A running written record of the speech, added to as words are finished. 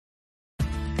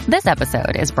This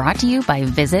episode is brought to you by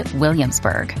Visit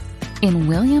Williamsburg. In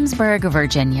Williamsburg,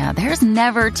 Virginia, there's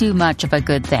never too much of a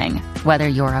good thing. Whether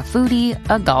you're a foodie,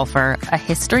 a golfer, a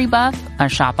history buff, a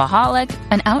shopaholic,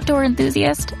 an outdoor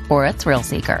enthusiast, or a thrill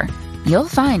seeker, you'll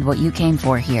find what you came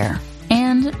for here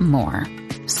and more.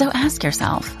 So ask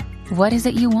yourself, what is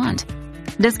it you want?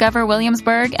 Discover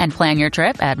Williamsburg and plan your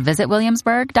trip at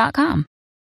visitwilliamsburg.com.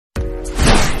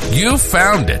 You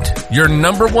found it, your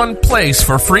number one place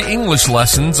for free English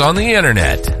lessons on the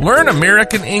internet. Learn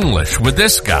American English with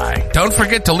this guy. Don't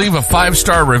forget to leave a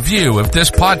 5-star review if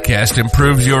this podcast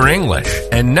improves your English.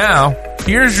 And now,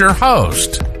 here's your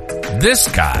host, this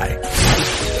guy.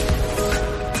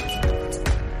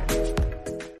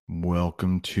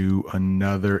 Welcome to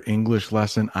another English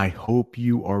lesson. I hope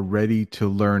you are ready to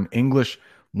learn English.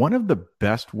 One of the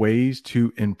best ways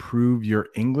to improve your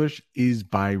English is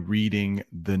by reading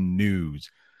the news.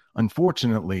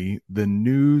 Unfortunately, the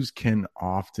news can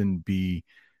often be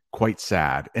quite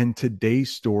sad. And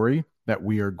today's story that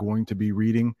we are going to be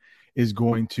reading is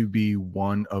going to be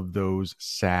one of those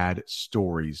sad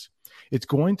stories. It's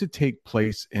going to take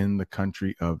place in the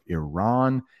country of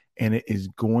Iran, and it is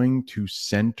going to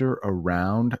center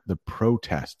around the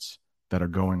protests that are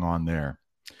going on there.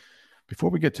 Before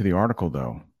we get to the article,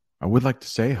 though, I would like to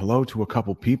say hello to a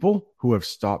couple people who have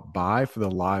stopped by for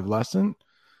the live lesson.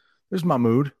 There's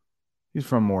Mahmoud. He's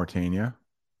from Mauritania.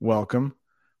 Welcome.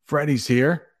 Freddie's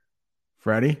here.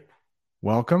 Freddie,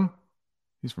 welcome.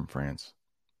 He's from France.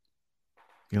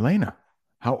 Elena,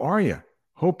 how are you?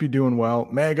 Hope you're doing well.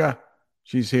 Mega,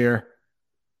 she's here.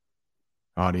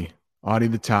 Audie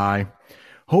the Thai.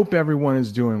 Hope everyone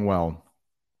is doing well.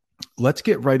 Let's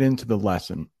get right into the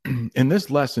lesson. In this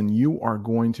lesson, you are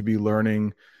going to be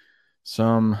learning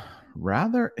some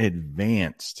rather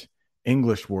advanced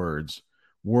English words.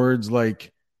 Words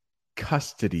like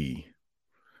custody,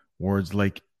 words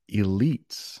like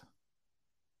elites,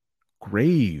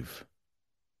 grave,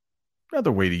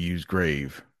 another way to use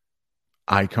grave,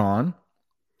 icon,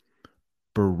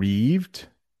 bereaved.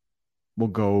 We'll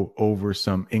go over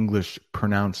some English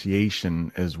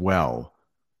pronunciation as well.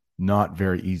 Not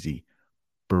very easy.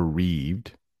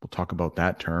 Bereaved. We'll talk about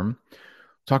that term.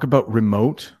 Talk about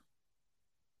remote.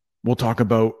 We'll talk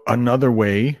about another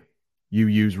way you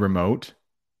use remote.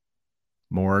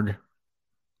 Morgue.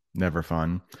 Never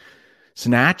fun.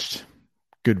 Snatched.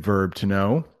 Good verb to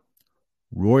know.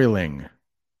 Roiling.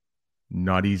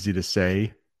 Not easy to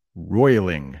say.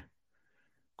 Roiling.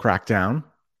 Crackdown.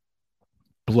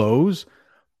 Blows,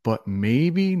 but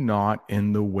maybe not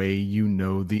in the way you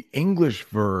know the English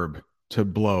verb to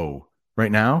blow.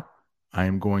 Right now, I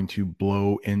am going to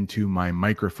blow into my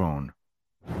microphone.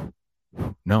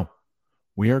 No,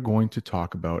 we are going to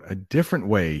talk about a different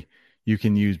way you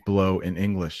can use blow in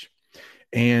English.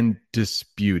 And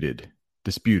disputed.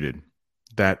 Disputed.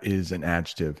 That is an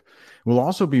adjective. We'll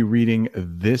also be reading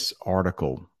this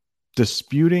article.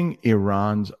 Disputing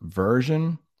Iran's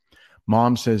version.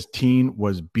 Mom says teen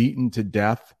was beaten to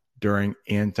death during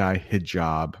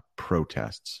anti-hijab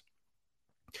protests.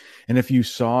 And if you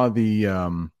saw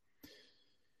the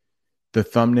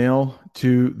thumbnail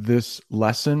to this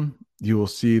lesson, you will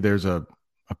see there's a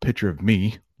picture of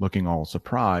me looking all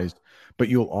surprised, but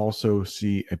you'll also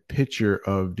see a picture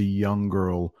of the young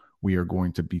girl we are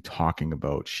going to be talking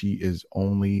about. She is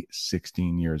only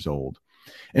 16 years old.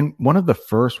 And one of the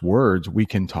first words we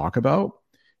can talk about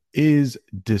is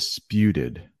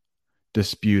disputed.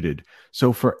 Disputed.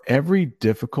 So for every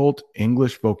difficult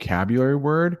English vocabulary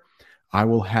word, I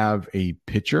will have a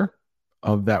picture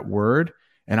of that word,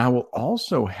 and I will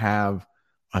also have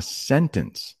a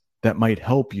sentence that might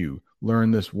help you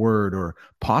learn this word or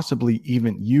possibly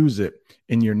even use it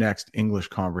in your next English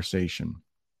conversation.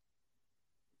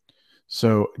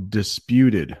 So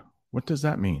disputed, what does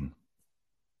that mean?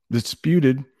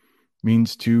 Disputed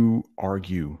means to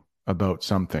argue about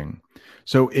something.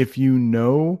 So if you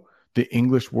know the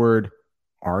English word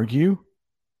argue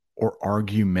or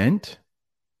argument,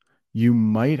 you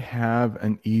might have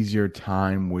an easier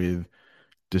time with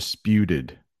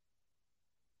disputed.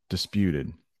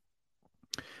 Disputed.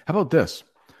 How about this?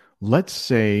 Let's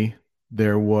say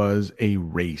there was a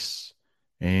race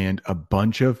and a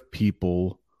bunch of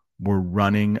people were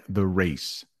running the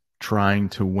race, trying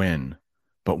to win.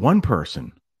 But one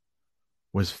person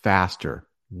was faster,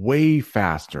 way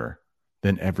faster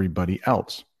than everybody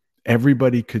else.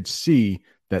 Everybody could see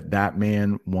that that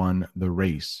man won the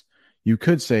race. You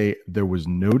could say there was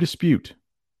no dispute.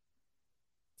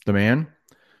 The man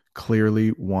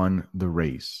clearly won the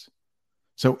race.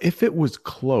 So if it was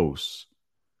close,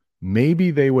 maybe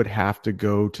they would have to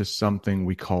go to something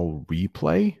we call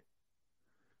replay.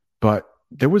 But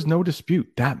there was no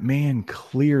dispute. That man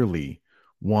clearly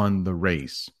won the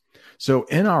race. So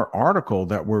in our article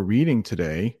that we're reading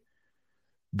today,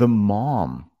 the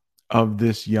mom of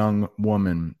this young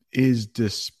woman is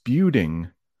disputing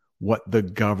what the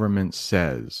government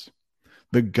says.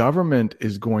 The government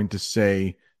is going to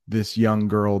say this young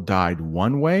girl died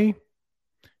one way,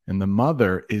 and the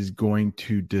mother is going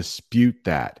to dispute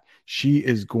that. She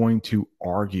is going to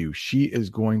argue. She is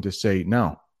going to say,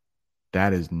 no,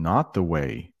 that is not the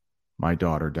way my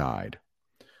daughter died.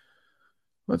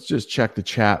 Let's just check the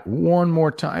chat one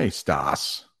more time. Hey,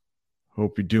 Stas.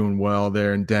 Hope you're doing well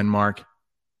there in Denmark.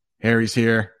 Harry's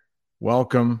here.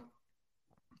 Welcome.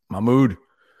 Mahmoud,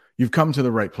 you've come to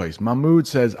the right place. Mahmoud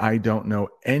says, I don't know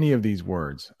any of these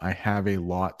words. I have a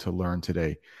lot to learn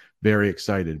today. Very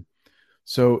excited.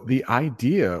 So the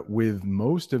idea with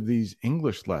most of these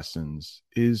English lessons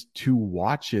is to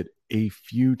watch it a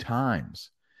few times.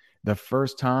 The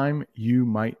first time, you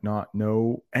might not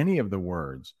know any of the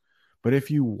words. But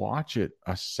if you watch it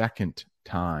a second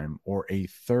time or a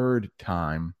third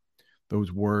time,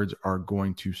 those words are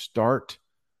going to start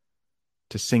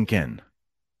to sink in.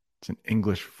 It's an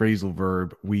English phrasal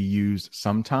verb we use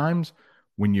sometimes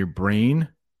when your brain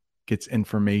gets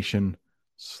information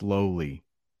slowly.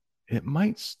 It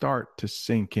might start to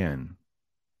sink in.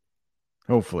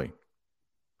 Hopefully.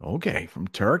 Okay, from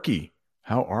Turkey.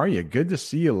 How are you? Good to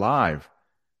see you live.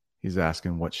 He's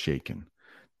asking what's shaking.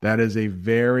 That is a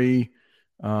very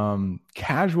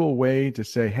casual way to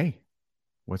say, hey,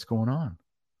 what's going on?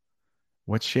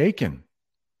 What's shaking?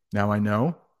 Now, I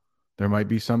know there might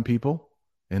be some people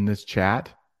in this chat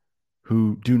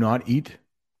who do not eat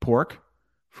pork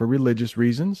for religious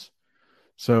reasons.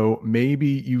 So maybe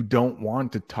you don't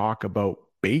want to talk about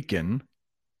bacon,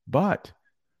 but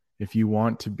if you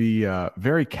want to be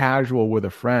very casual with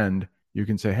a friend, you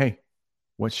can say, hey,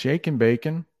 what's shaking,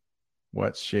 bacon?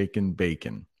 What's shaking,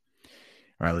 bacon?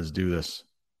 All right, let's do this.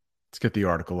 Let's get the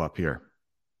article up here.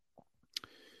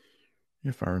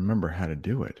 If I remember how to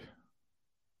do it.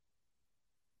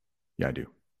 Yeah, I do.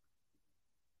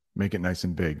 Make it nice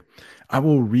and big. I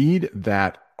will read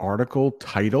that article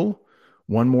title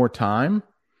one more time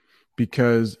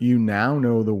because you now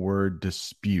know the word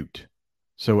dispute.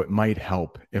 So it might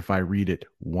help if I read it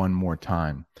one more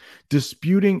time.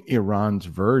 Disputing Iran's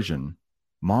version,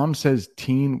 mom says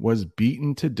teen was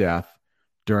beaten to death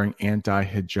during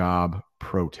anti-hijab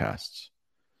protests.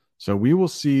 So we will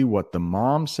see what the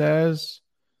mom says.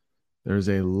 There's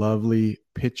a lovely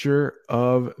picture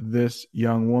of this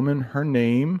young woman. Her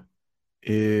name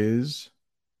is,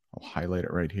 I'll highlight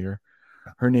it right here.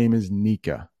 Her name is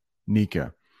Nika.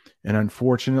 And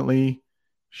unfortunately,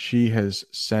 she has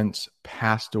since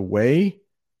passed away,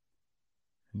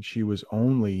 and she was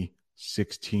only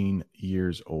 16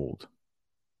 years old.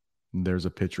 And there's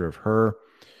a picture of her.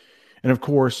 And of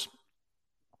course,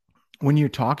 when you're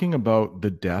talking about the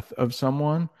death of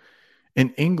someone,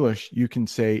 in English, you can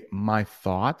say, my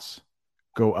thoughts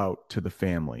go out to the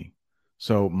family.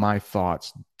 So my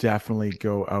thoughts definitely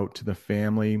go out to the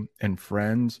family and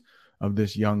friends of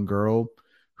this young girl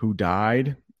who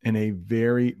died in a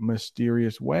very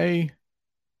mysterious way.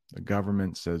 The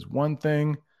government says one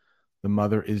thing. The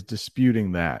mother is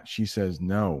disputing that. She says,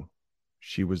 no,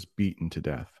 she was beaten to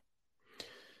death.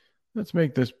 Let's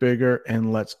make this bigger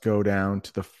and let's go down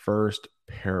to the first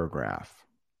paragraph.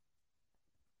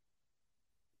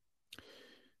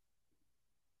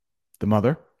 The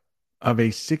mother of a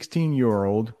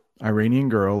 16-year-old Iranian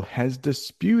girl has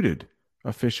disputed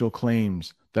official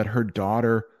claims that her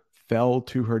daughter fell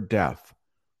to her death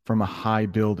from a high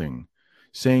building,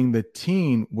 saying the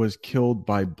teen was killed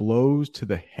by blows to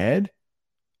the head.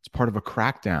 It's part of a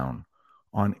crackdown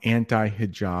on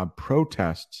anti-hijab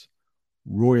protests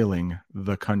roiling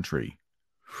the country.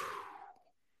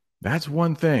 That's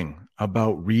one thing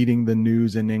about reading the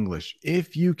news in English.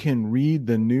 If you can read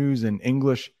the news in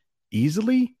English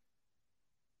easily,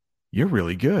 you're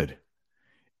really good.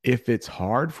 If it's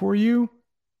hard for you,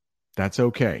 that's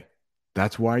okay.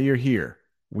 That's why you're here.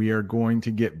 We are going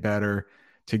to get better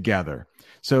together.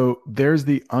 So there's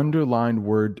the underlined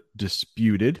word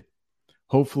disputed.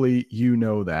 Hopefully you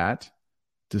know that.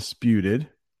 Disputed.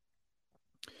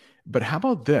 But how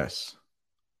about this?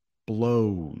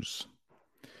 Blows.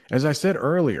 As I said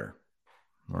earlier,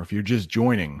 or if you're just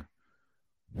joining,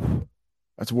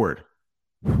 that's a word.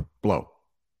 Blow.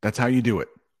 That's how you do it.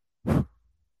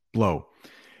 Blow.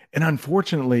 And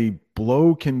unfortunately,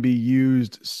 blow can be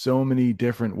used so many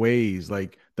different ways,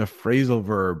 like the phrasal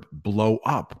verb blow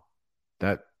up.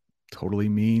 That totally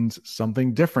means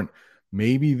something different.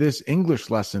 Maybe this English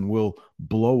lesson will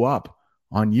blow up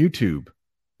on YouTube.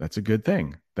 That's a good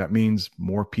thing. That means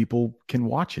more people can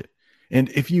watch it. And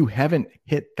if you haven't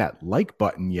hit that like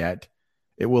button yet,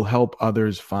 it will help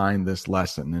others find this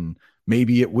lesson and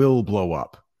maybe it will blow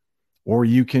up. Or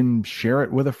you can share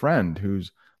it with a friend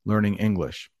who's learning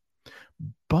English.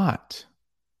 But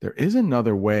there is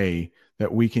another way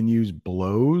that we can use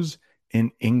blows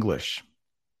in English.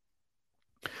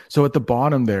 So at the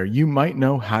bottom there, you might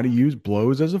know how to use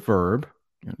blows as a verb,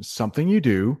 something you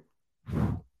do,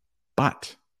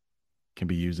 but can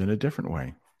be used in a different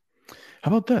way. How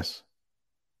about this?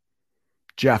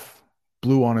 Jeff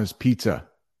blew on his pizza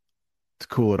to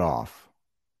cool it off.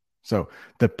 So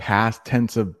the past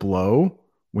tense of blow,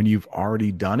 when you've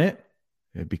already done it,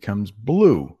 it becomes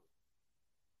blue.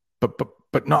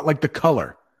 But not like the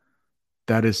color.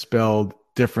 That is spelled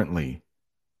differently.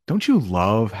 Don't you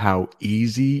love how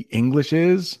easy English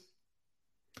is?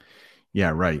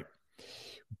 Yeah, right.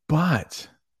 But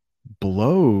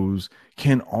blows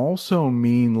can also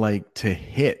mean like to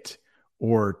hit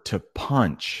or to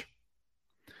punch.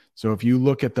 So if you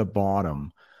look at the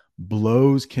bottom,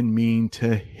 blows can mean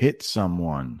to hit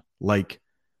someone, like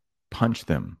punch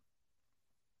them.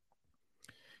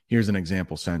 Here's an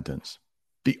example sentence.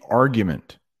 The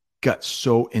argument got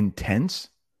so intense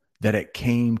that it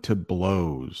came to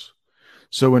blows.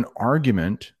 So an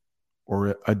argument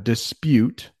or a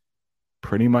dispute,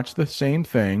 pretty much the same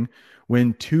thing.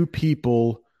 When two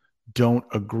people don't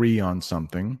agree on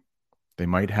something, they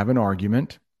might have an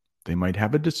argument, they might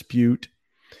have a dispute.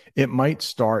 It might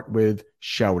start with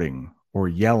shouting or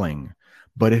yelling,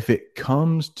 but if it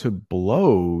comes to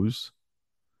blows,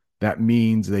 that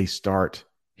means they start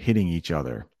hitting each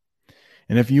other.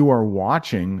 And if you are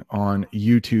watching on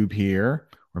YouTube here,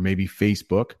 or maybe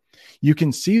Facebook, you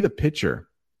can see the picture,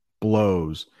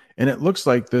 blows. And it looks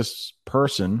like this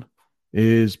person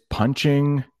is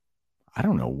punching, I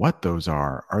don't know what those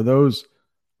are. Are those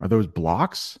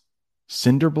blocks?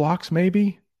 Cinder blocks,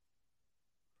 maybe?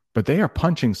 But they are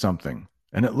punching something.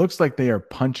 And it looks like they are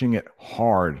punching it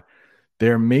hard.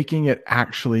 They're making it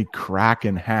actually crack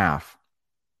in half.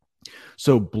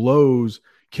 So blows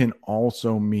can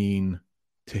also mean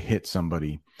to hit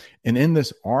somebody. And in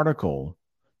this article,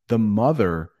 the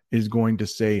mother is going to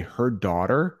say her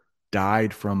daughter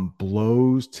died from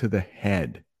blows to the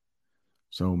head.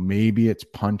 So maybe it's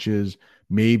punches,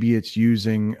 maybe it's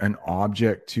using an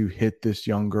object to hit this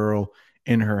young girl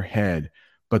in her head.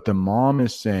 But the mom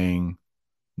is saying,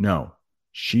 no,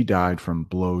 she died from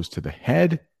blows to the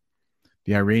head.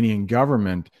 The Iranian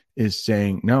government is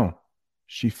saying, no,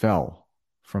 she fell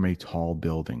from a tall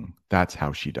building. That's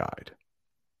how she died.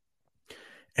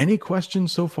 Any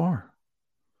questions so far?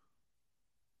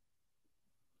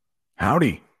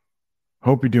 Howdy.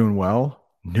 Hope you're doing well.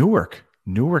 Newark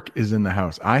is in the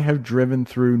house. I have driven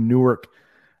through Newark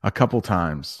a couple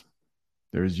times.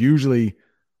 There's usually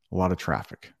a lot of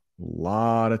traffic.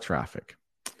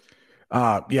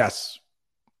 Yes,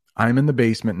 I'm in the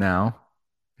basement now.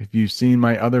 If you've seen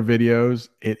my other videos,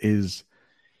 it is,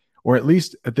 or at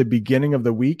least at the beginning of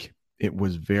the week, it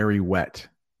was very wet.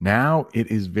 Now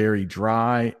it is very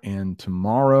dry, and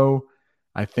tomorrow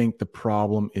I think the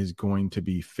problem is going to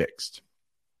be fixed.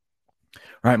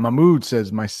 All right, Mahmoud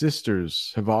says, my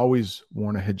sisters have always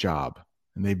worn a hijab,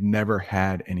 and they've never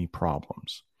had any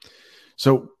problems.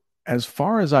 So as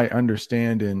far as I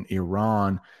understand in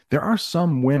Iran, there are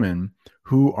some women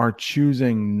who are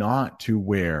choosing not to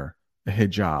wear a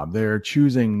hijab. They're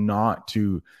choosing not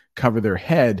to cover their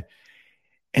head.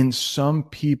 And some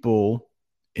people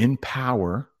in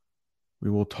power, we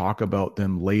will talk about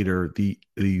them later, the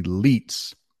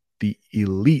elites,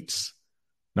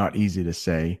 not easy to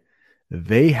say,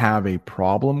 they have a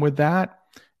problem with that,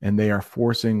 and they are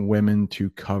forcing women to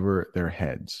cover their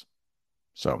heads.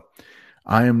 So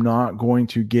I am not going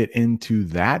to get into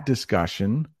that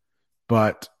discussion,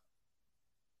 but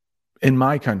in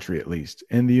my country, at least,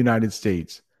 in the United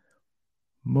States,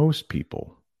 most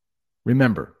people,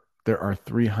 remember, there are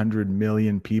 300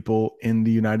 million people in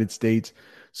the United States,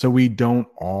 so we don't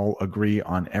all agree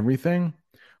on everything.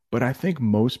 But I think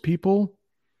most people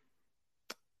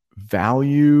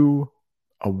value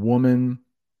a woman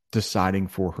deciding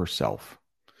for herself.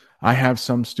 I have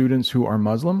some students who are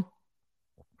Muslim.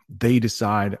 They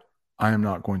decide, I am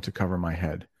not going to cover my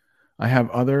head. I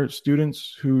have other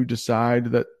students who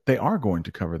decide that they are going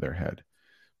to cover their head.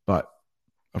 But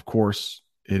of course,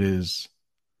 it is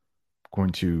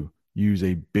going to use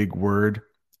a big word.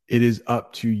 It is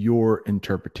up to your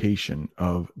interpretation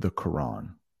of the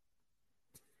Quran.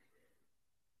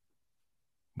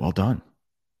 Well done.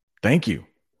 Thank you.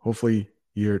 Hopefully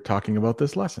you're talking about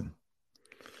this lesson.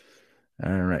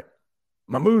 All right.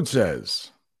 Mahmoud says,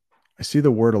 I see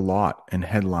the word a lot in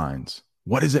headlines.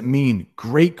 What does it mean?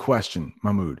 Great question,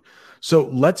 Mahmoud. So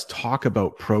let's talk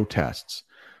about protests.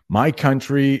 My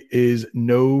country is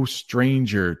no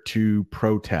stranger to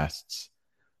protests.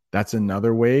 That's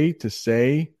another way to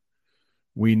say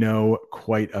we know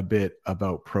quite a bit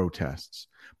about protests.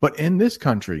 But in this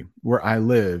country where I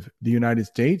live, the United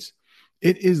States,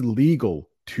 it is legal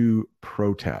to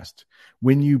protest.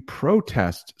 When you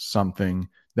protest something,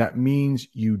 that means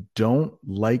you don't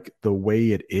like the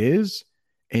way it is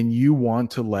and you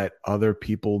want to let other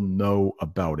people know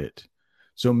about it.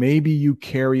 So maybe you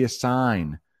carry a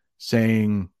sign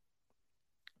saying,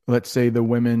 let's say the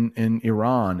women in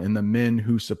Iran and the men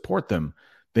who support them,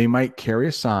 they might carry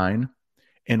a sign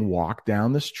and walk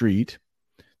down the street.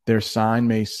 Their sign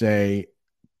may say,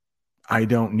 I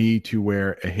don't need to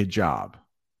wear a hijab.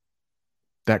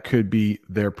 That could be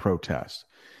their protest.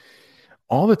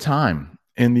 All the time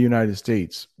in the United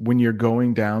States, when you're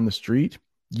going down the street,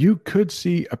 you could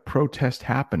see a protest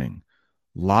happening.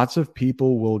 Lots of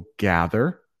people will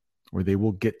gather or they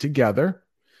will get together.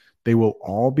 They will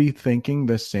all be thinking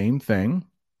the same thing.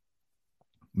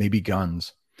 Maybe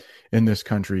guns. In this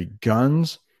country,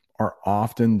 guns are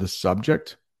often the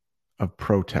subject of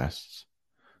protests.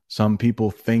 Some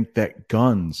people think that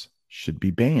guns should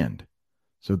be banned.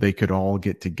 So they could all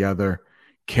get together,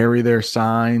 carry their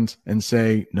signs, and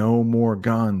say, no more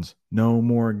guns, no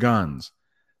more guns.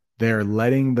 They're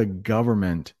letting the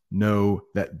government know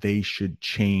that they should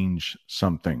change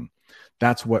something.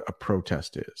 That's what a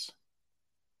protest is.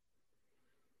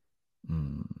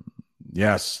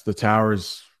 Yes, the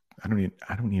towers, I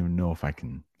don't even know if I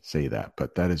can say that,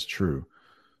 but that is true.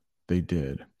 They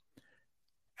did.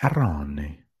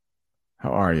 Arone, how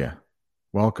are you?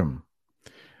 Welcome.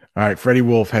 All right, Freddie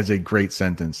Wolf has a great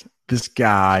sentence. This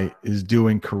guy is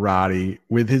doing karate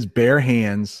with his bare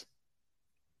hands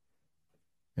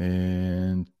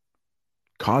and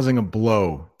causing a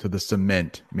blow to the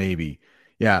cement, maybe.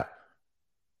 Yeah,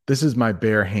 this is my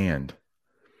bare hand.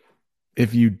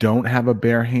 If you don't have a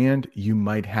bare hand, you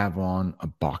might have on a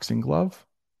boxing glove.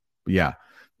 But yeah,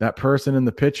 that person in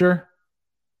the picture,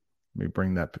 let me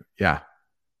bring that. Yeah,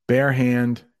 bare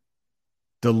hand,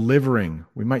 delivering.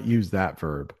 We might use that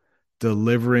verb.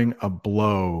 Delivering a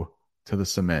blow to the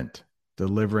cement.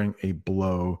 Delivering a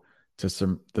blow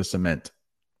to the cement.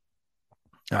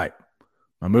 All right,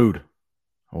 Mahmoud,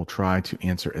 I will try to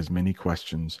answer as many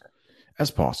questions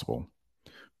as possible.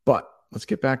 But let's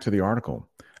get back to the article.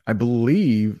 I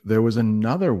believe there was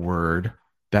another word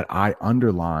that I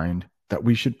underlined that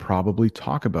we should probably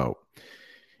talk about,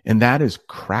 and that is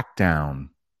crackdown.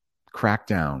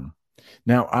 Crackdown.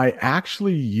 Now, I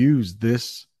actually use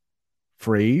this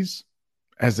phrase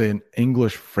as an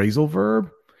English phrasal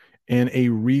verb in a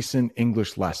recent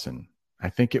English lesson. I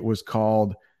think it was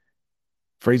called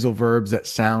phrasal verbs that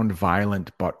sound violent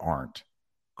but aren't.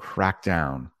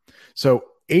 Crackdown. So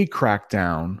a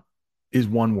crackdown is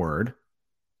one word.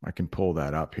 I can pull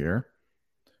that up here.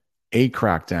 A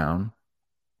crackdown.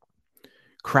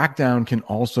 Crackdown can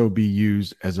also be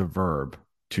used as a verb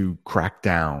to crack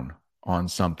down on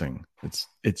something.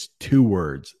 It's two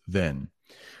words then.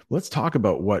 Let's talk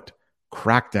about what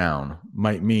crackdown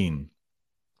might mean.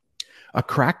 A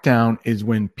crackdown is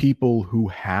when people who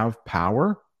have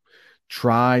power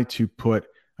try to put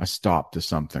a stop to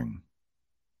something.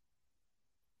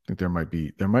 I think there might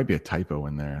be a typo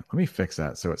in there. Let me fix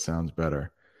that so it sounds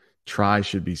better. Try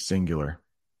should be singular.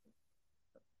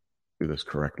 Do this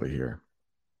correctly here.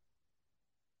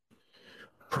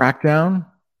 Crackdown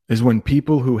is when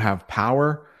people who have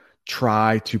power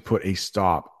try to put a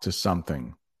stop to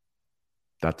something.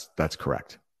 That's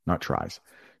correct. Not tries.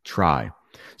 Try.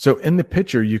 So in the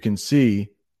picture, you can see,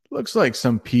 looks like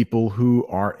some people who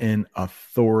are in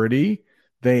authority.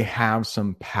 They have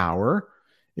some power.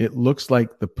 It looks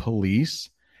like the police.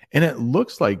 And it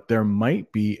looks like there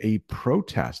might be a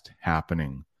protest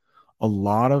happening. A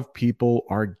lot of people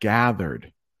are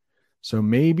gathered. So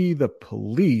maybe the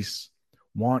police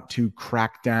want to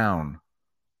crack down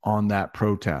on that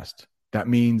protest. That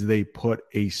means they put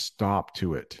a stop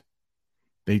to it.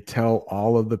 They tell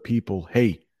all of the people,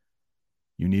 hey,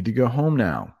 you need to go home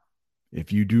now.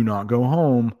 If you do not go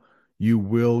home, you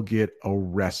will get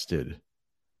arrested.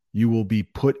 You will be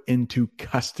put into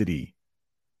custody.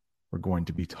 We're going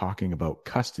to be talking about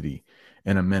custody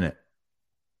in a minute.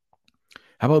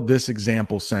 How about this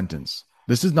example sentence?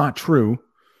 This is not true,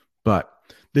 but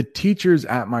the teachers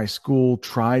at my school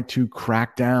tried to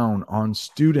crack down on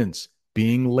students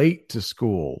being late to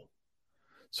school.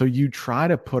 So you try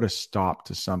to put a stop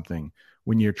to something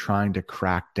when you're trying to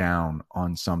crack down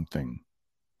on something.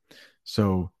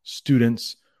 So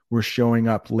students were showing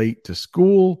up late to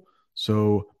school,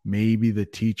 So maybe the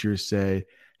teachers say,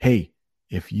 hey,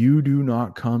 if you do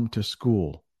not come to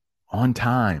school on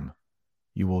time,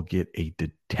 you will get a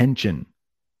detention.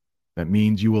 That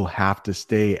means you will have to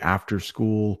stay after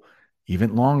school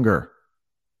even longer.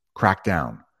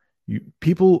 Crackdown.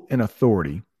 People in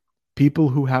authority, people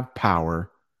who have power,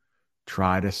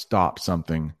 try to stop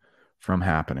something from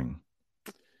happening.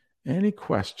 Any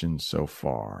questions so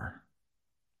far?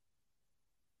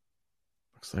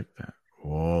 Looks like that.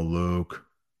 Oh, Luke,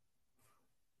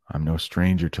 I'm no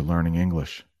stranger to learning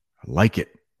English. I like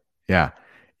it. Yeah.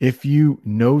 If you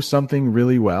know something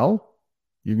really well,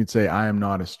 you can say, I am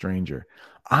not a stranger.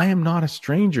 I am not a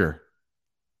stranger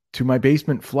to my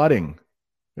basement flooding.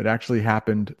 It actually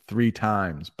happened 3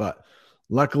 times, but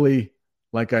luckily,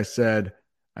 like I said,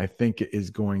 I think it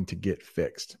is going to get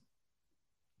fixed.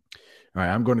 All right,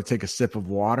 I'm going to take a sip of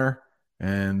water,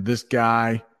 and this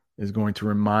guy is going to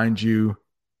remind you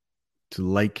to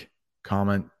like,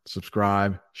 comment,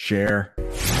 subscribe, share.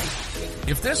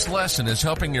 If this lesson is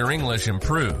helping your English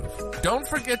improve, don't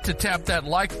forget to tap that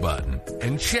like button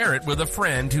and share it with a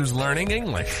friend who's learning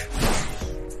English.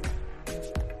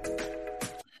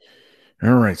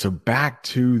 All right, so back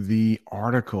to the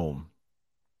article.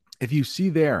 If you see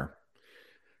there,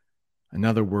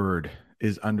 another word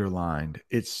is underlined.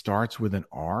 It starts with an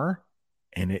R,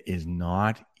 and it is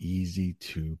not easy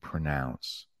to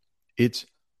pronounce. It's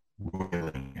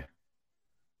roiling.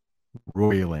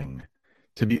 Roiling.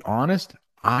 To be honest,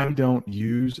 I don't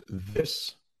use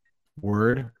this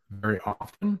word very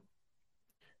often,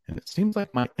 and it seems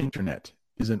like my internet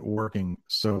isn't working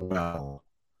so well.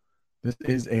 This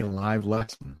is a live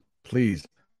lesson. Please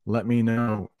let me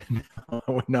know. I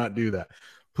would not do that.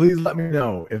 Please let me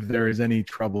know if there is any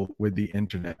trouble with the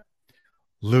internet.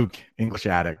 Luke, English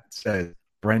Addict, says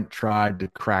Brent tried to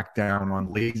crack down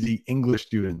on lazy English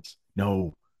students.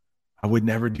 No, I would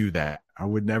never do that. I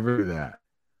would never do that.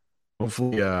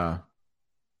 Hopefully, yeah,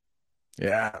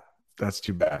 that's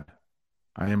too bad.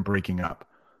 I am breaking up.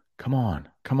 Come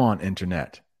on,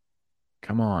 internet.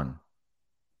 Come on.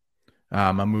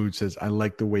 Mahmoud says, I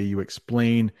like the way you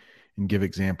explain and give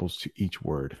examples to each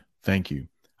word. Thank you.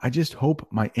 I just hope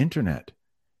my internet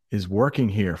is working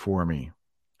here for me.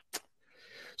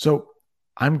 So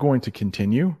I'm going to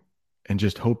continue and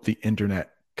just hope the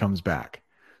internet comes back.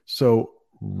 So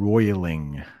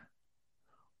roiling.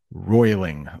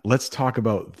 Roiling. Let's talk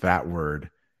about that word.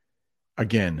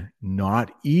 Again,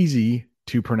 not easy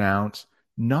to pronounce,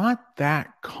 not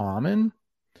that common,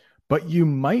 but you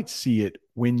might see it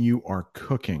when you are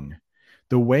cooking.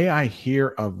 The way I hear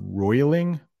of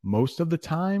roiling most of the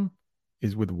time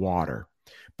is with water.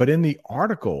 But in the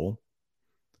article,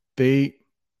 they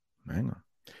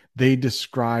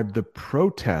describe the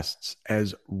protests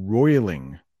as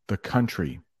roiling the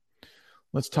country.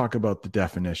 Let's talk about the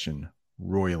definition.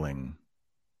 Roiling.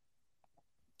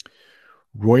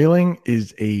 Roiling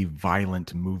is a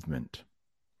violent movement.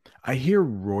 I hear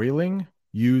roiling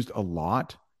used a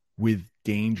lot with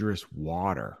dangerous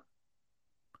water.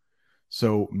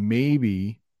 So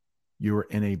maybe you're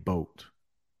in a boat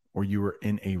or you were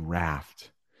in a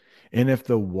raft. And if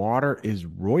the water is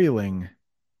roiling,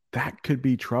 that could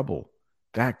be trouble.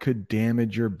 That could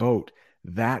damage your boat.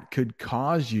 That could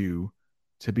cause you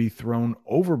to be thrown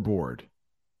overboard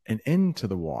and into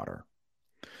the water.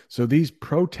 So these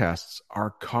protests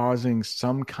are causing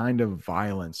some kind of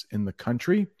violence in the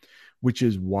country, which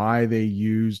is why they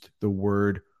used the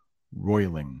word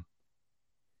roiling.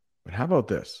 But how about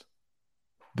this?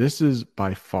 This is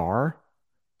by far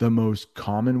the most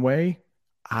common way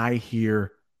I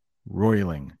hear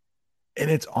roiling. And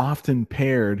it's often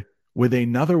paired with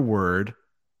another word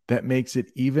that makes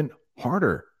it even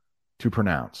harder to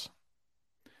pronounce.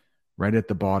 Right at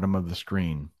the bottom of the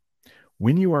screen.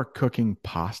 When you are cooking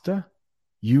pasta,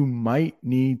 you might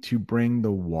need to bring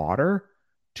the water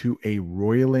to a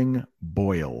roiling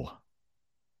boil.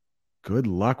 Good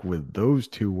luck with those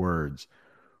 2 words.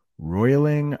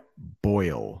 Roiling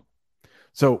boil.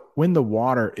 So when the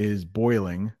water is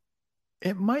boiling,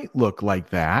 it might look like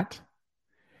that.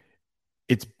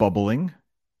 It's bubbling.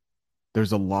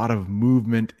 There's a lot of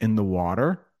movement in the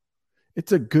water.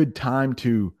 It's a good time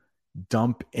to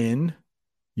dump in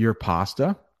your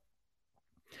pasta.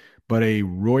 But a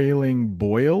roiling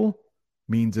boil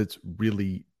means it's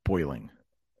really boiling.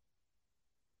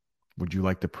 Would you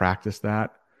like to practice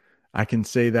that? I can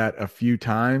say that a few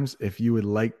times. If you would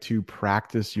like to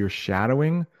practice your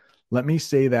shadowing, let me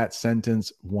say that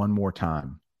sentence one more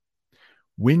time.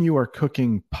 When you are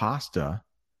cooking pasta,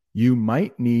 you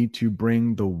might need to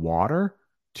bring the water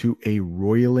to a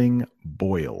roiling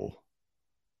boil.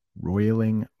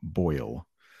 Roiling boil.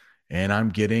 And I'm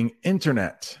getting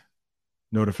internet.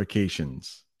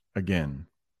 notifications again.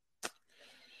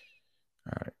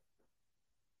 All right.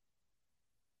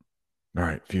 All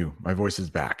right, phew. My voice is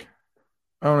back.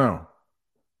 Oh no.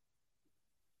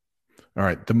 All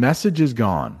right, the message is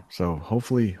gone. So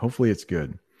hopefully it's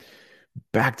good.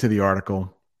 Back to the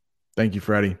article. Thank you,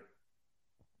 Freddie.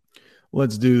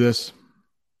 Let's do this.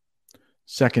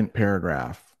 Second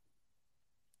paragraph.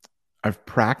 I've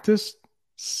practiced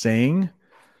saying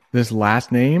this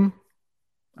last name.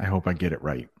 I hope I get it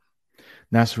right.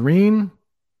 Nasreen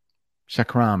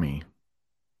Shakrami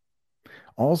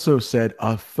also said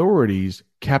authorities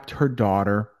kept her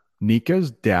daughter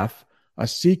Nika's death a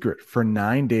secret for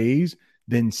 9 days,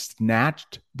 then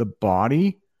snatched the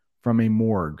body from a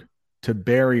morgue to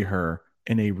bury her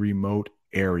in a remote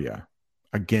area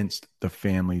against the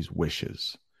family's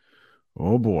wishes.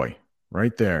 Oh boy,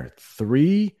 right there.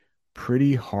 3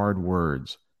 pretty hard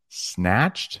words.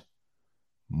 Snatched,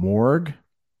 morgue,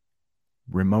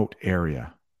 remote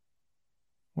area.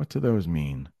 What do those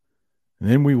mean? And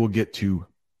then we will get to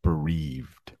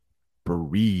bereaved.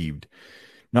 Bereaved.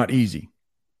 Not easy.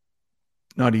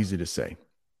 Not easy to say.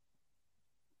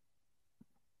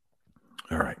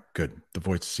 All right, good. The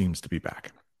voice seems to be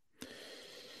back.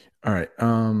 All right.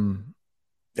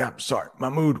 Yeah, sorry.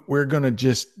 Mahmoud, we're going to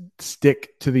just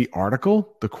stick to the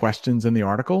article, the questions in the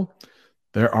article.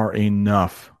 There are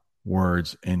enough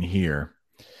words in here.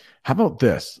 How about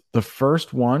this? The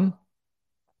first one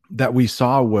that we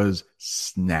saw was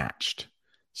snatched.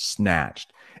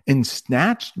 Snatched. And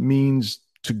snatched means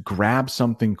to grab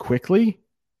something quickly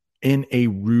in a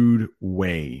rude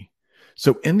way.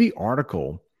 So in the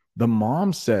article, the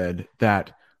mom said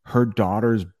that her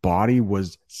daughter's body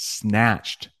was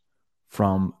snatched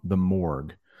from the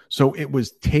morgue. So it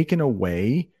was taken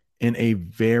away in a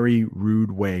very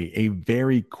rude way, a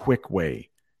very quick way,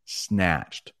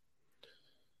 snatched.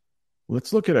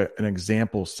 Let's look at an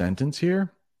example sentence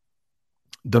here.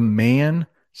 The man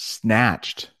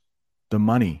snatched the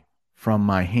money from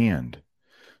my hand.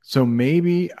 So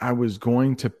maybe I was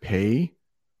going to pay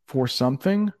for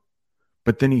something,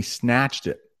 but then he snatched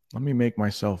it. Let me make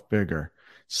myself bigger.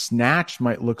 Snatched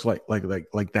might look like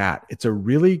that. It's a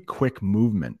really quick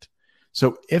movement.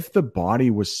 So if the body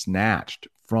was snatched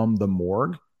from the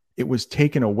morgue, it was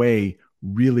taken away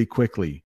really quickly,